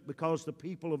judgment because the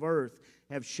people of earth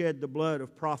have shed the blood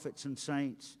of prophets and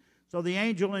saints. So the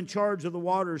angel in charge of the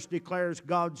waters declares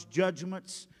God's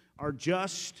judgments are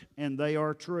just and they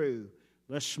are true.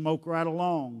 Let's smoke right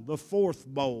along. The fourth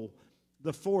bowl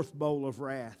of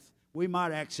wrath. We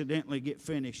might accidentally get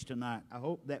finished tonight. I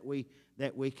hope that we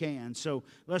can. So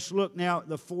let's look now at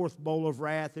the fourth bowl of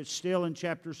wrath. It's still in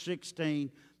chapter 16,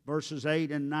 verses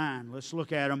 8 and 9. Let's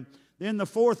look at them. Then the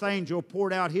fourth angel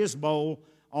poured out his bowl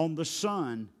on the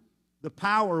sun. The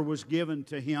power was given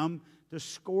to him to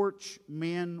scorch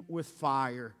men with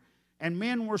fire. And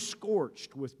men were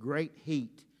scorched with great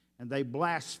heat, and they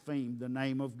blasphemed the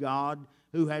name of God,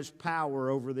 who has power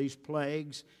over these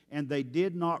plagues, and they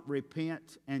did not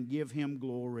repent and give Him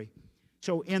glory.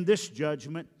 So in this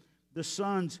judgment, the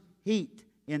sun's heat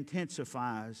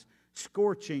intensifies,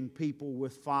 scorching people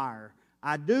with fire.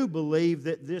 I do believe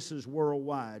that this is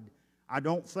worldwide. I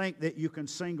don't think that you can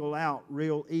single out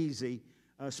real easy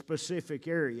a specific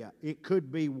area. It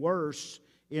could be worse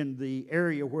in the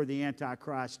area where the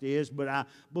Antichrist is, but I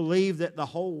believe that the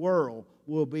whole world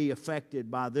will be affected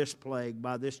by this plague,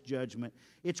 by this judgment.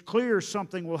 It's clear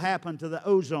something will happen to the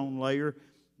ozone layer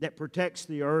that protects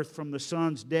the earth from the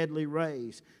sun's deadly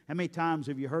rays. How many times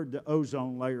have you heard the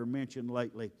ozone layer mentioned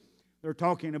lately? They're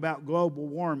talking about global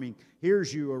warming.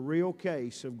 Here's you a real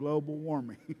case of global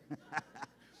warming.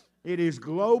 It is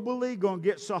globally going to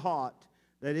get so hot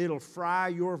that it'll fry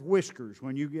your whiskers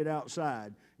when you get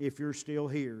outside if you're still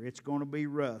here. It's going to be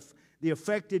rough. The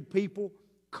affected people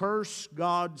curse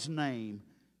God's name.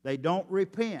 They don't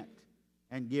repent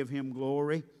and give Him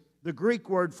glory. The Greek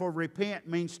word for repent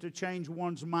means to change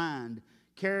one's mind,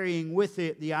 carrying with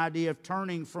it the idea of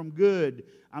turning from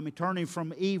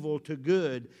evil to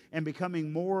good and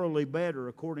becoming morally better,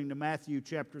 according to Matthew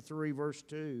chapter 3, verse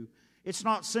 2. It's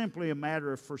not simply a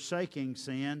matter of forsaking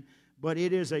sin, but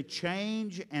it is a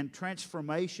change and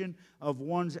transformation of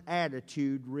one's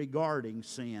attitude regarding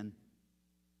sin.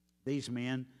 These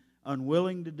men,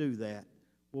 unwilling to do that,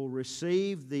 will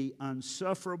receive the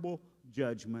unsufferable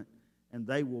judgment, and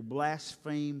they will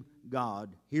blaspheme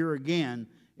God. Here again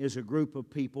is a group of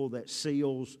people that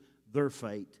seals their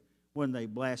fate when they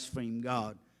blaspheme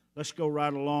God. Let's go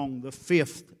right along. The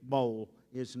fifth bowl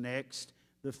is next.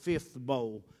 The fifth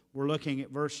bowl. We're looking at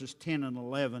verses 10 and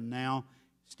 11 now.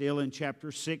 Still in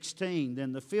chapter 16.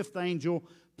 Then the fifth angel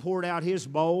poured out his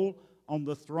bowl on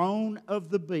the throne of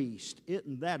the beast.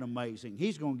 Isn't that amazing?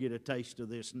 He's going to get a taste of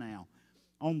this now.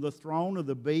 On the throne of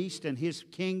the beast, and his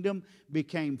kingdom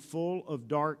became full of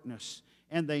darkness.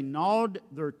 And they gnawed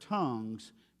their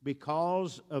tongues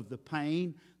because of the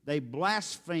pain. They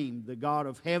blasphemed the God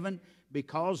of heaven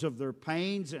because of their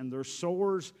pains and their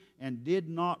sores, and did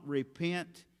not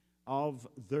repent of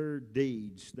their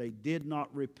deeds. They did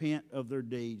not repent of their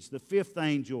deeds. The fifth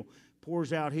angel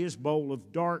pours out his bowl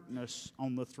of darkness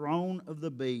on the throne of the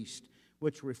beast,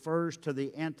 which refers to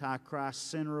the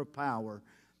Antichrist center of power.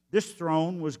 This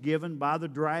throne was given by the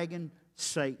dragon,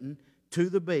 Satan, to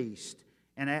the beast.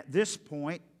 And at this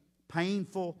point,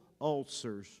 painful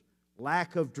ulcers,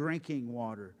 lack of drinking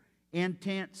water,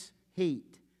 intense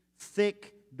heat,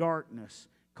 thick darkness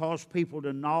cause people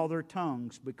to gnaw their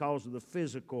tongues because of the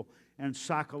physical and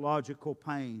psychological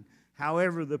pain.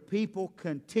 However, the people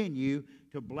continue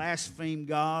to blaspheme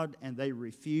God, and they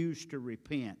refuse to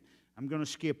repent. I'm going to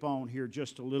skip on here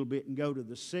just a little bit and go to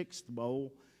the sixth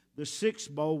bowl. The sixth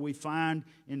bowl we find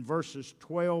in verses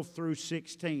 12 through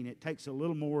 16. It takes a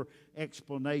little more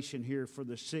explanation here for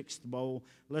the sixth bowl.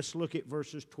 Let's look at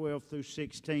verses 12 through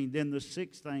 16. Then the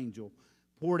sixth angel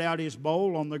poured out his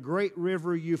bowl on the great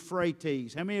river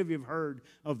Euphrates. How many of you have heard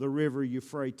of the river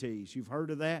Euphrates? You've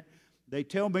heard of that? They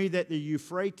tell me that the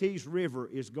Euphrates River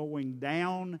is going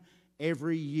down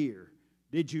every year.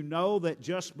 Did you know that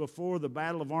just before the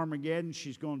Battle of Armageddon,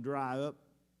 she's going to dry up?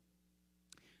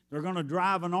 They're going to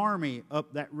drive an army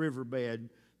up that riverbed.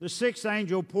 The sixth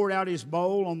angel poured out his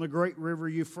bowl on the great river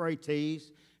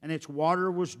Euphrates, and its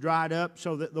water was dried up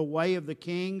so that the way of the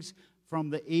kings from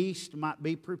the east might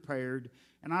be prepared.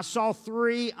 And I saw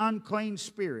three unclean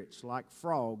spirits like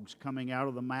frogs coming out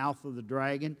of the mouth of the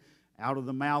dragon, out of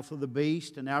the mouth of the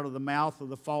beast, and out of the mouth of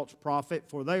the false prophet.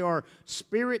 For they are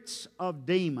spirits of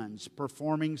demons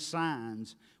performing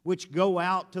signs, which go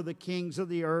out to the kings of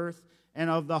the earth and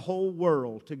of the whole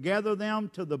world, to gather them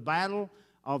to the battle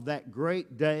of that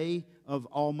great day of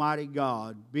Almighty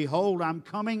God. Behold, I'm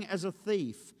coming as a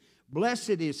thief. Blessed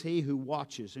is he who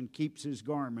watches and keeps his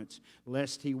garments,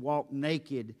 lest he walk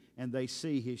naked and they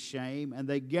see his shame. And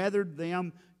they gathered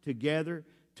them together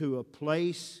to a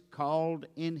place called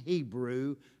in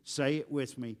Hebrew, say it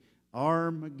with me,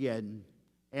 Armageddon.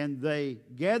 And they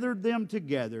gathered them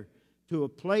together to a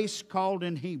place called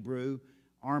in Hebrew,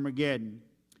 Armageddon.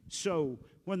 So,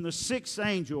 when the sixth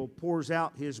angel pours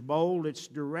out his bowl, it's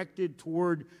directed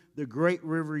toward the great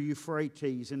river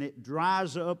Euphrates, and it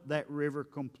dries up that river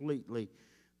completely.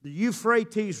 The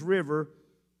Euphrates River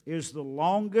is the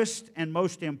longest and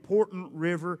most important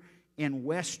river in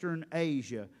Western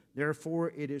Asia.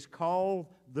 Therefore, it is called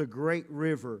the Great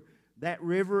River. That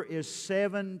river is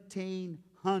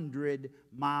 1,700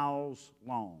 miles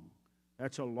long.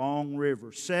 That's a long river,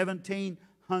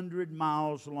 1,700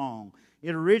 miles long.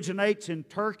 It originates in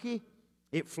Turkey.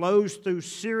 It flows through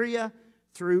Syria,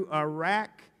 through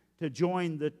Iraq, to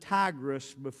join the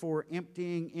Tigris before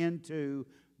emptying into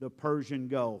the Persian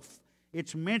Gulf.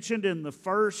 It's mentioned in the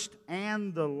first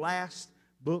and the last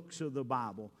books of the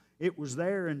Bible. It was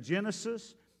there in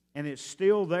Genesis, and it's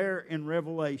still there in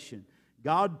Revelation.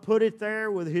 God put it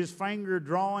there with His finger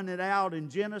drawing it out in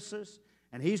Genesis,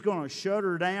 and He's going to shut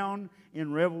her down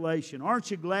in Revelation.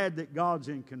 Aren't you glad that God's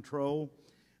in control?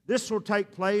 This will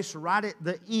take place right at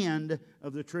the end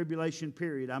of the tribulation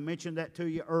period. I mentioned that to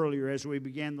you earlier as we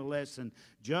began the lesson,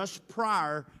 just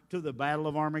prior to the Battle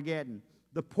of Armageddon.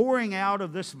 The pouring out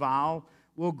of this vial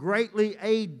will greatly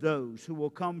aid those who will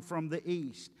come from the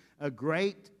east, a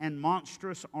great and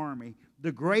monstrous army.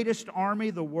 The greatest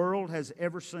army the world has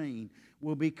ever seen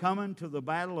will be coming to the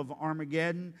Battle of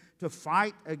Armageddon to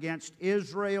fight against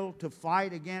Israel, to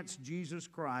fight against Jesus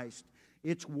Christ.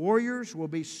 Its warriors will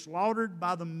be slaughtered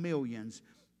by the millions,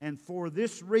 and for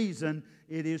this reason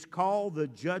it is called the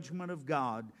judgment of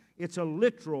God. It's a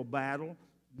literal battle,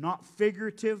 not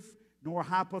figurative nor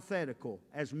hypothetical.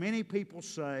 As many people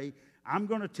say, I'm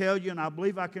going to tell you, and I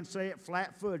believe I can say it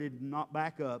flat-footed and not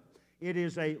back up, it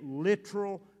is a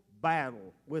literal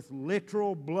battle with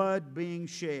literal blood being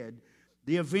shed.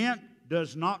 The event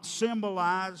does not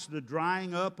symbolize the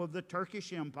drying up of the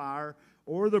Turkish Empire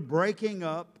or the breaking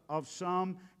up of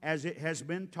some as it has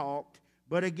been talked.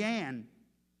 But again,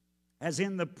 as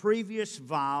in the previous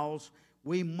vials,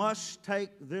 we must take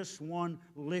this one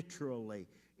literally.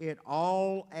 It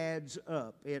all adds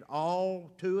up. It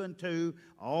all, 2 and 2,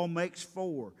 all makes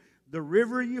 4. The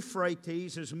river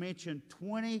Euphrates is mentioned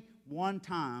 21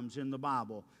 times in the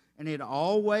Bible, and it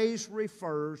always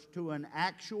refers to an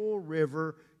actual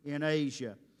river in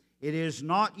Asia. It is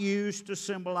not used to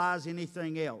symbolize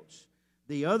anything else.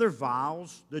 The other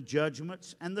vials, the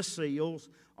judgments and the seals,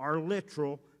 are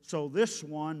literal, so this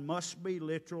one must be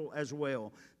literal as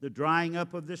well. The drying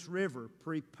up of this river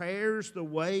prepares the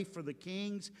way for the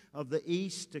kings of the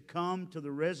east to come to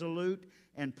the resolute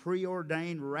and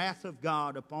preordained wrath of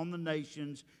God upon the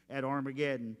nations at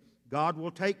Armageddon. God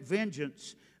will take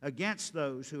vengeance against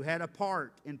those who had a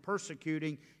part in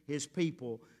persecuting His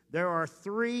people. There are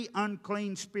 3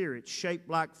 unclean spirits shaped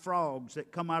like frogs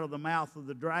that come out of the mouth of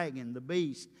the dragon, the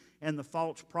beast, and the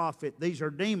false prophet. These are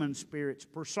demon spirits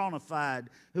personified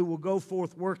who will go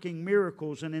forth working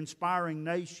miracles and inspiring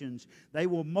nations. They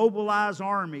will mobilize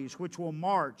armies which will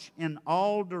march in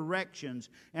all directions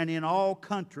and in all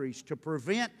countries to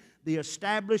prevent the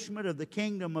establishment of the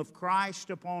kingdom of Christ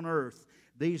upon earth.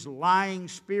 These lying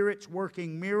spirits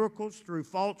working miracles through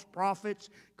false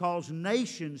prophets cause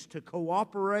nations to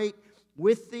cooperate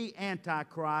with the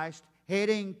Antichrist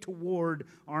heading toward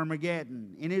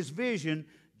Armageddon. In his vision,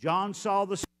 John saw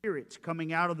the spirits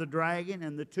coming out of the dragon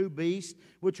and the 2 beasts,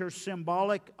 which are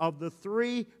symbolic of the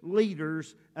 3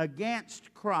 leaders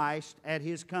against Christ at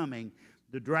His coming.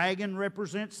 The dragon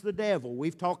represents the devil.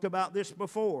 We've talked about this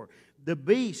before. The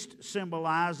beast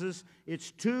symbolizes its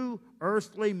 2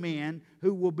 earthly men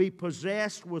who will be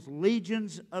possessed with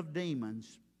legions of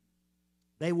demons.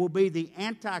 They will be the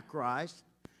Antichrist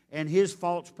and his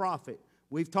false prophet.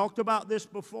 We've talked about this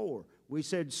before. We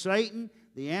said Satan,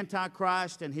 the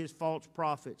Antichrist, and his false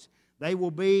prophets. They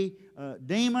will be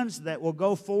demons that will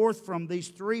go forth from these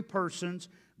 3 persons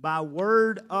by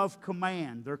word of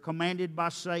command. They're commanded by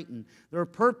Satan. Their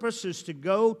purpose is to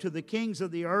go to the kings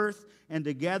of the earth and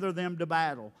to gather them to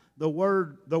battle. The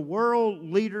world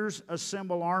leaders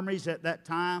assemble armies at that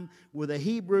time with a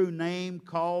Hebrew name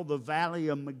called the Valley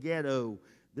of Megiddo.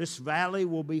 This battle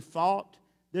will be fought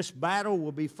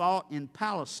in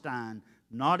Palestine,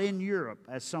 not in Europe,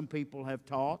 as some people have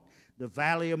taught. The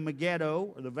Valley of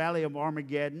Megiddo, or the Valley of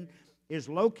Armageddon, is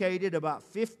located about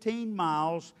 15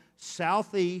 miles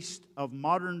southeast of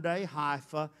modern-day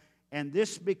Haifa, and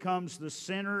this becomes the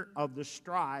center of the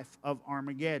strife of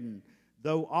Armageddon,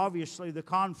 though obviously the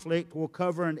conflict will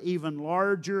cover an even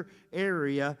larger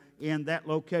area in that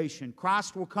location.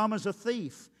 Christ will come as a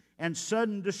thief, and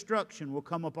sudden destruction will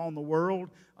come upon the world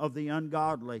of the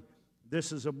ungodly.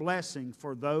 This is a blessing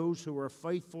for those who are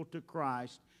faithful to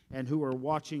Christ and who are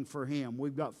watching for Him.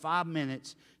 We've got 5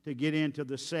 minutes to get into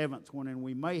the seventh one, and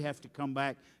we may have to come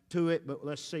back to it, but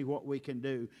let's see what we can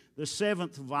do. The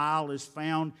seventh vial is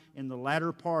found in the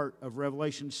latter part of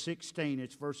Revelation 16.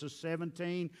 It's verses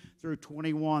 17 through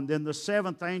 21. Then the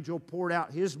seventh angel poured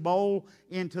out his bowl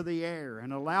into the air,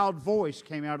 and a loud voice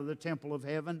came out of the temple of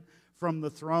heaven from the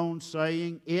throne,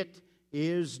 saying, "It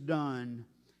is done."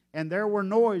 And there were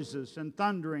noises and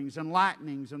thunderings and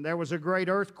lightnings, and there was a great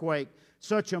earthquake,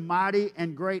 such a mighty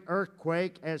and great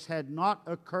earthquake as had not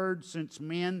occurred since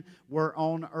men were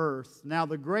on earth. Now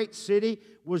the great city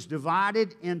was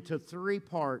divided into 3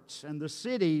 parts, and the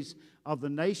cities of the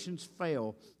nations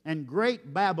fell. And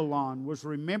great Babylon was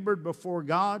remembered before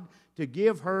God to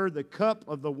give her the cup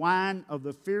of the wine of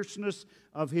the fierceness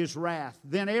of His wrath.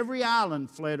 Then every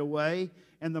island fled away,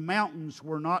 and the mountains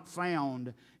were not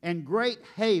found. And great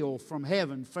hail from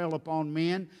heaven fell upon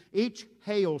men. Each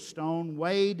hailstone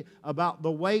weighed about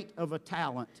the weight of a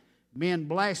talent. Men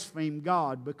blasphemed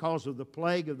God because of the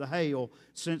plague of the hail,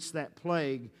 since that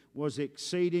plague was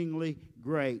exceedingly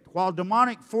great. While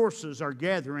demonic forces are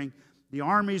gathering the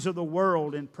armies of the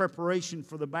world in preparation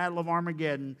for the battle of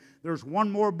Armageddon, there's one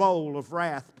more bowl of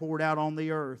wrath poured out on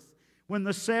the earth. When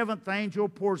the seventh angel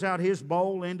pours out his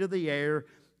bowl into the air,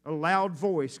 a loud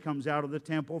voice comes out of the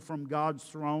temple from God's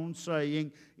throne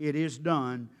saying, "It is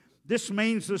done." This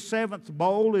means the seventh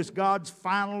bowl is God's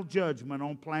final judgment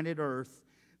on planet Earth.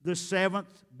 The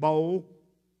seventh bowl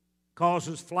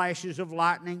causes flashes of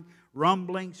lightning,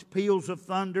 rumblings, peals of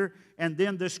thunder, and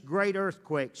then this great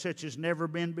earthquake such as never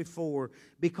been before.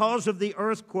 Because of the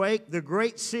earthquake, the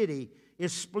great city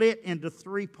is split into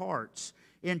 3 parts.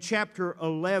 In chapter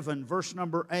 11, verse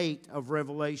number 8 of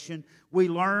Revelation, we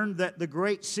learn that the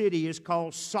great city is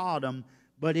called Sodom,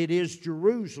 but it is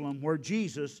Jerusalem where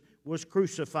Jesus was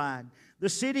crucified. The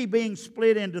city being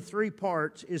split into 3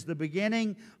 parts is the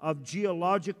beginning of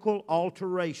geological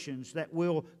alterations that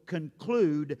will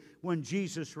conclude when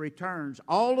Jesus returns.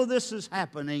 All of this is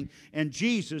happening, and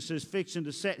Jesus is fixing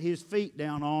to set His feet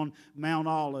down on Mount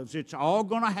Olives. It's all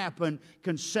going to happen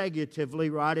consecutively,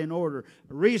 right in order.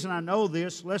 The reason I know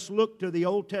this, let's look to the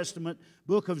Old Testament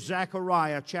book of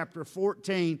Zechariah, chapter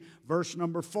 14, verse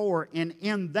number 4. And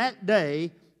in that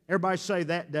day, everybody say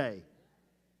that day.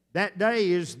 That day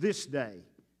is this day,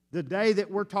 the day that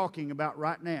we're talking about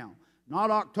right now. Not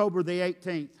October the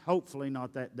 18th, hopefully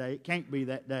not that day, it can't be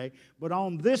that day. But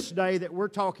on this day that we're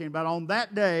talking about, on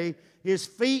that day, His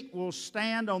feet will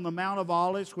stand on the Mount of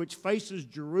Olives, which faces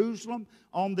Jerusalem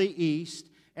on the east,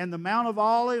 and the Mount of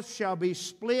Olives shall be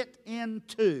split in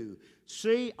 2.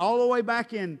 See, all the way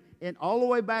back all the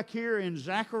way back here in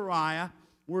Zechariah,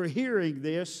 we're hearing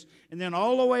this, and then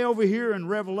all the way over here in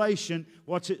Revelation,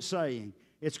 what's it saying?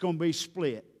 It's going to be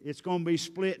split. It's going to be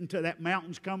split into that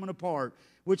mountain's coming apart,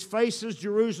 which faces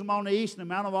Jerusalem on the east, and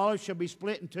the Mount of Olives shall be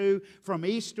split in 2 from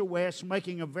east to west,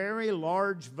 making a very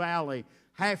large valley.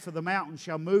 Half of the mountain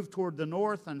shall move toward the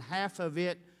north, and half of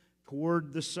it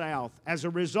toward the south. As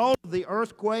a result of the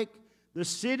earthquake, the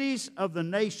cities of the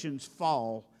nations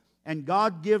fall, and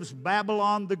God gives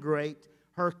Babylon the Great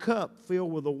her cup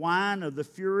filled with the wine of the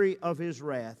fury of His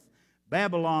wrath.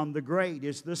 Babylon the Great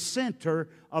is the center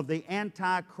of the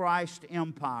Antichrist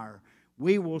empire.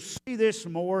 We will see this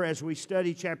more as we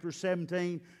study chapter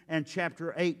 17 and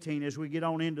chapter 18 as we get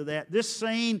on into that. This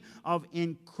scene of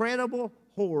incredible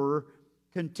horror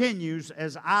continues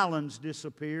as islands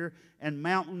disappear and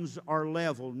mountains are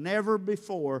leveled. Never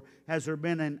before has there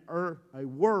been a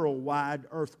worldwide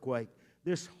earthquake.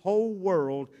 This whole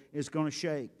world is going to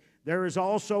shake. There is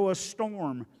also a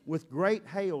storm with great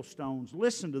hailstones.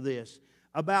 Listen to this.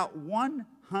 About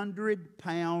 100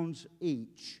 pounds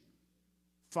each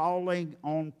falling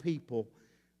on people.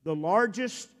 The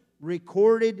largest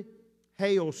recorded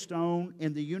hailstone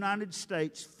in the United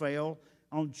States fell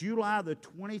on July the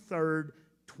 23rd,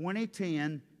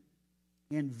 2010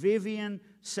 in Vivian,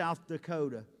 South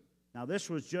Dakota. Now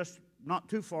this was just not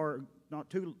too far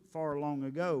long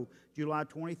ago, July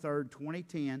 23rd,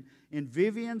 2010, in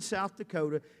Vivian, South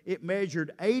Dakota. It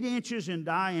measured 8 inches in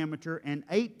diameter and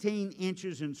 18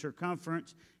 inches in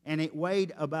circumference, and it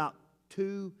weighed about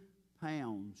 2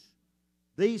 pounds.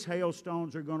 These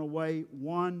hailstones are going to weigh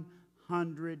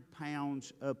 100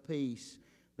 pounds apiece.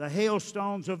 The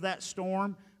hailstones of that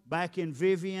storm back in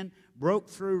Vivian broke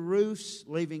through roofs,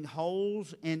 leaving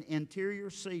holes in interior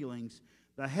ceilings.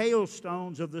 The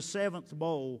hailstones of the seventh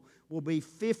bowl will be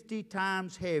 50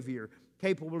 times heavier,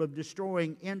 capable of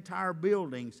destroying entire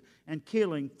buildings and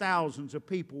killing thousands of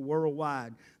people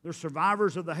worldwide. The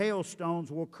survivors of the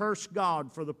hailstones will curse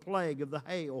God for the plague of the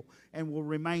hail and will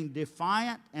remain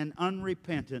defiant and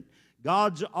unrepentant.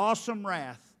 God's awesome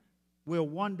wrath will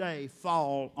one day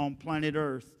fall on planet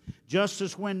Earth. Just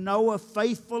as when Noah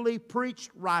faithfully preached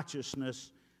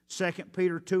righteousness, 2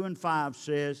 Peter 2 and 5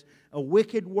 says, a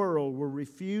wicked world will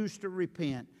refuse to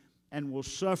repent and will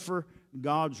suffer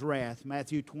God's wrath.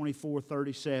 Matthew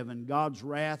 24:37. God's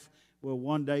wrath will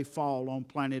one day fall on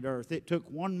planet Earth. It took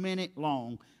 1 minute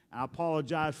long. I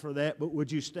apologize for that, but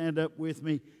would you stand up with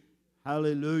me?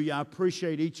 Hallelujah. I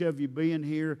appreciate each of you being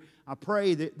here. I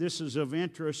pray that this is of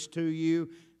interest to you.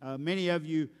 Many of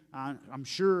you, I'm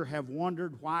sure, have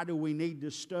wondered, why do we need to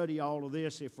study all of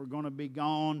this if we're going to be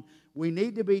gone? We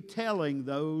need to be telling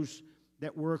those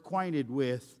that we're acquainted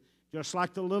with, just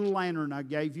like the little lantern I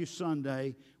gave you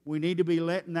Sunday, we need to be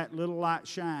letting that little light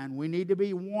shine. We need to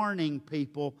be warning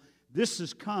people, this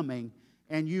is coming,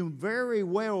 and you very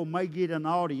well may get an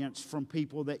audience from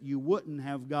people that you wouldn't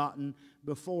have gotten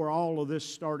before all of this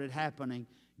started happening.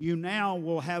 You now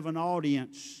will have an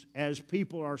audience as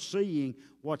people are seeing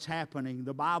what's happening.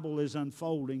 The Bible is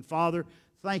unfolding. Father,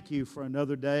 thank you for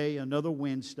another day, another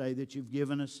Wednesday that you've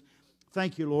given us.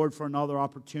 Thank you, Lord, for another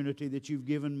opportunity that you've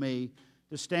given me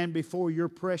to stand before your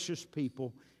precious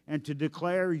people and to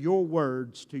declare your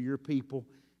words to your people.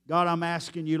 God, I'm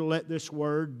asking you to let this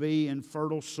word be in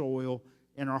fertile soil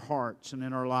in our hearts and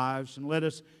in our lives, and let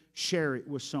us share it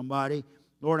with somebody.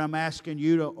 Lord, I'm asking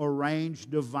you to arrange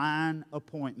divine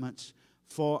appointments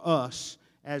for us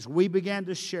as we begin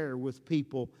to share with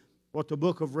people what the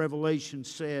book of Revelation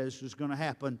says is going to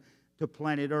happen to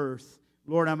planet Earth.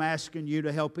 Lord, I'm asking you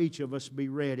to help each of us be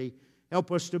ready.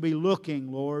 Help us to be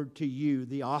looking, Lord, to you,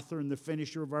 the author and the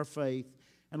finisher of our faith.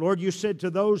 And Lord, you said to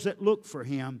those that look for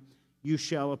him, you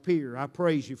shall appear. I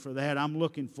praise you for that. I'm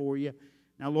looking for you.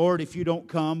 Now, Lord, if you don't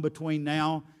come between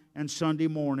now and Sunday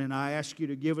morning, I ask you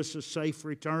to give us a safe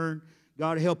return.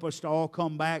 God, help us to all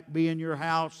come back, be in your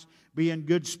house, be in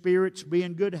good spirits, be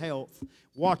in good health.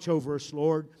 Watch over us,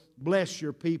 Lord. Bless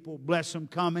your people. Bless them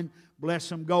coming. Bless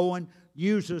them going.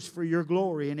 Use us for your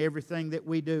glory in everything that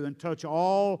we do, and touch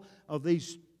all of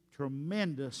these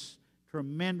tremendous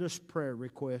prayer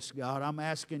requests, God. I'm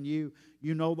asking you,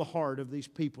 you know the heart of these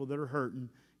people that are hurting.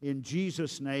 In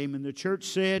Jesus' name. And the church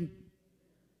said,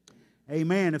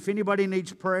 amen. If anybody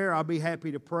needs prayer, I'll be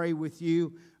happy to pray with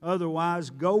you. Otherwise,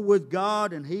 go with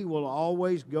God and He will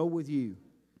always go with you.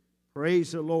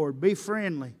 Praise the Lord. Be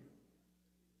friendly.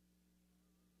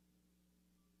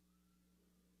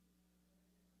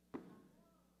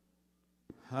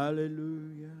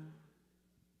 Hallelujah.